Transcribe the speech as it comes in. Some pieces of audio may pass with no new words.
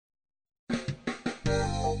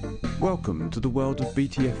Welcome to the world of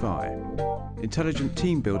BTFI, intelligent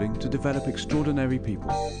team building to develop extraordinary people.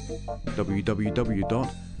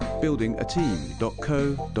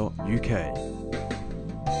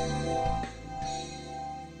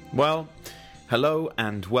 www.buildingateam.co.uk. Well, hello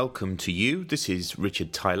and welcome to you. This is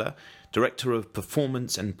Richard Tyler, Director of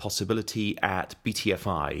Performance and Possibility at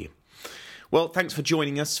BTFI. Well, thanks for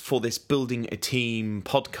joining us for this Building a Team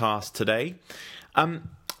podcast today.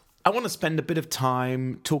 I want to spend a bit of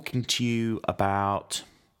time talking to you about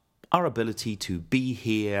our ability to be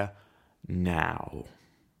here now.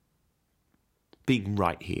 Being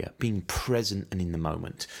right here, being present and in the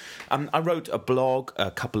moment. I wrote a blog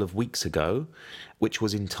a couple of weeks ago, which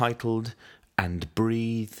was entitled, "And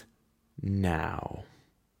Breathe Now."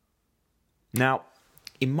 Now,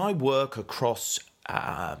 in my work across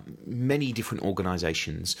many different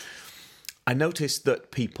organizations, I noticed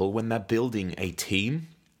that people, when they're building a team,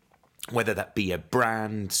 whether that be a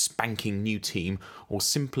brand spanking new team or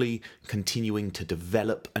simply continuing to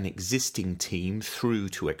develop an existing team through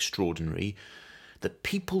to extraordinary, that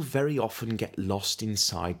people very often get lost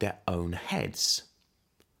inside their own heads,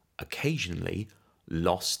 occasionally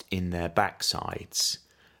lost in their backsides,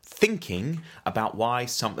 thinking about why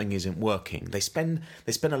something isn't working. They spend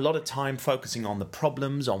a lot of time focusing on the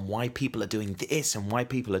problems, on why people are doing this and why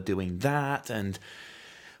people are doing that, and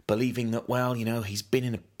believing that, well, you know, he's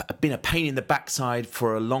been a pain in the backside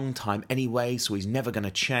for a long time anyway, so he's never going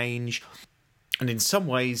to change. And in some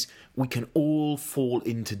ways, we can all fall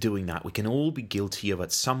into doing that. We can all be guilty of,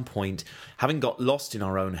 at some point, having got lost in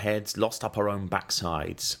our own heads, lost up our own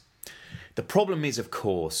backsides. The problem is, of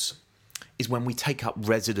course, is when we take up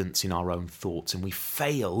residence in our own thoughts and we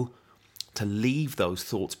fail to leave those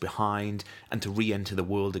thoughts behind and to re-enter the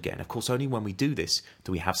world again. Of course, only when we do this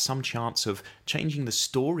do we have some chance of changing the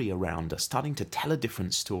story around us, starting to tell a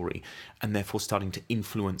different story, and therefore starting to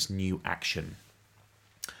influence new action.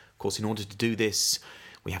 Of course, in order to do this,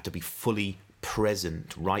 we have to be fully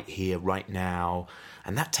present right here, right now,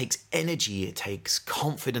 and that takes energy, it takes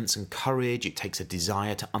confidence and courage, it takes a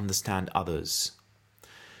desire to understand others.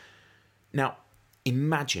 Now,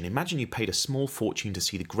 Imagine you paid a small fortune to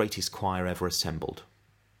see the greatest choir ever assembled.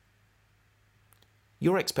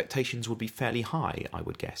 Your expectations would be fairly high, I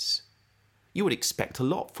would guess. You would expect a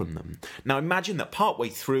lot from them. Now imagine that partway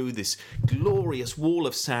through this glorious wall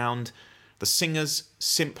of sound, the singers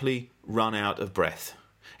simply run out of breath.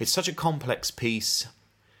 It's such a complex piece.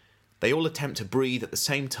 They all attempt to breathe at the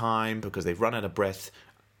same time because they've run out of breath.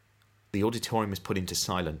 The auditorium is put into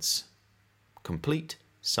silence. Complete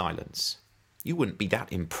silence. You wouldn't be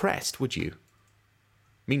that impressed, would you?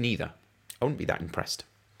 Me neither. I wouldn't be that impressed.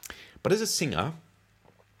 But as a singer,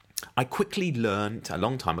 I quickly learned a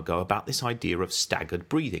long time ago about this idea of staggered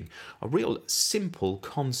breathing, a real simple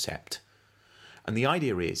concept. And the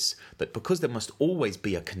idea is that because there must always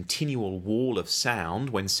be a continual wall of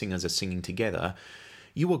sound when singers are singing together,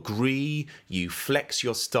 you agree, you flex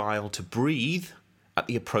your style to breathe at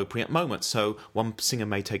the appropriate moment. So one singer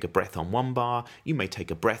may take a breath on one bar, you may take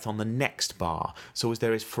a breath on the next bar, so as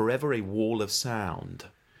there is forever a wall of sound.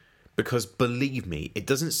 Because believe me, it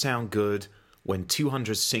doesn't sound good when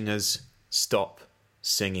 200 singers stop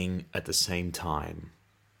singing at the same time.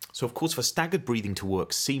 So of course, for staggered breathing to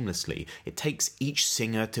work seamlessly, it takes each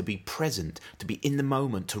singer to be present, to be in the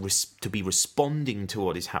moment, to be responding to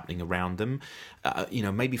what is happening around them.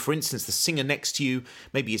 Maybe for instance, the singer next to you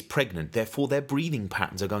maybe is pregnant, therefore their breathing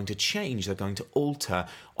patterns are going to change, they're going to alter,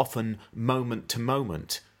 often moment to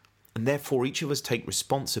moment. And therefore each of us take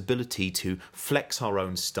responsibility to flex our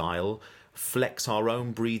own style, flex our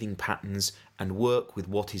own breathing patterns, and work with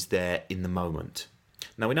what is there in the moment.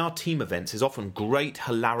 Now, in our team events, there's often great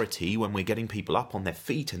hilarity when we're getting people up on their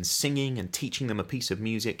feet and singing and teaching them a piece of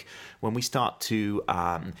music when we start to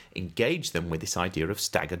engage them with this idea of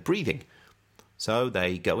staggered breathing. So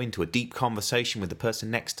they go into a deep conversation with the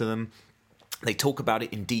person next to them. They talk about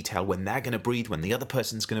it in detail, when they're going to breathe, when the other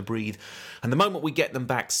person's going to breathe. And the moment we get them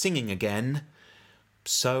back singing again,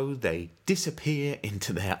 so they disappear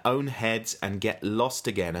into their own heads and get lost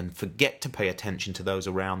again and forget to pay attention to those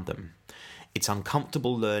around them. It's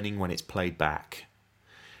uncomfortable learning when it's played back.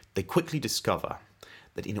 They quickly discover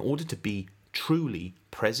that in order to be truly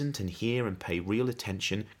present and hear and pay real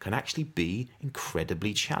attention can actually be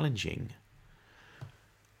incredibly challenging.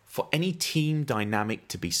 For any team dynamic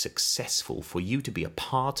to be successful, for you to be a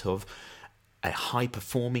part of a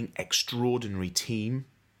high-performing, extraordinary team,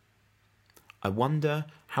 I wonder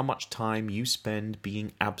how much time you spend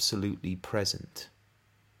being absolutely present.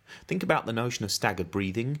 Think about the notion of staggered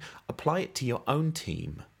breathing, apply it to your own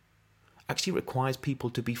team, actually requires people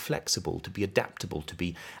to be flexible, to be adaptable, to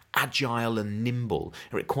be agile and nimble.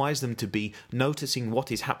 It requires them to be noticing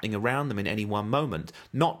what is happening around them in any one moment,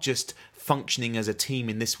 not just functioning as a team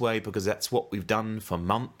in this way because that's what we've done for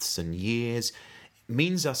months and years. It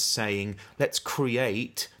means us saying, let's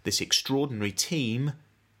create this extraordinary team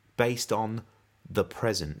based on the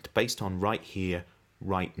present, based on right here,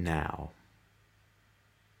 right now.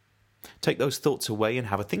 Take those thoughts away and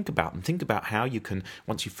have a think about them. Think about how you can,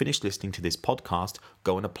 once you finish listening to this podcast,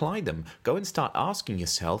 go and apply them. Go and start asking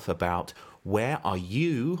yourself about where are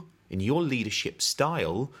you in your leadership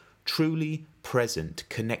style truly present,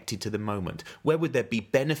 connected to the moment? Where would there be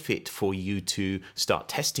benefit for you to start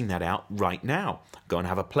testing that out right now? Go and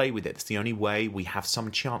have a play with it. It's the only way we have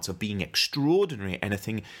some chance of being extraordinary at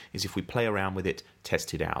anything is if we play around with it,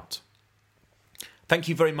 test it out. Thank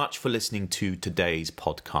you very much for listening to today's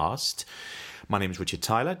podcast. My name is Richard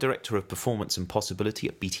Tyler, Director of Performance and Possibility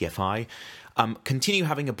at BTFI. Continue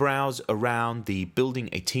having a browse around the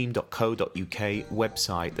buildingateam.co.uk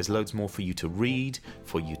website. There's loads more for you to read,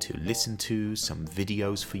 for you to listen to, some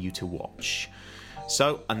videos for you to watch.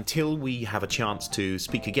 So until we have a chance to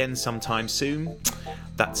speak again sometime soon,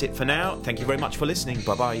 that's it for now. Thank you very much for listening.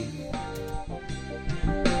 Bye-bye.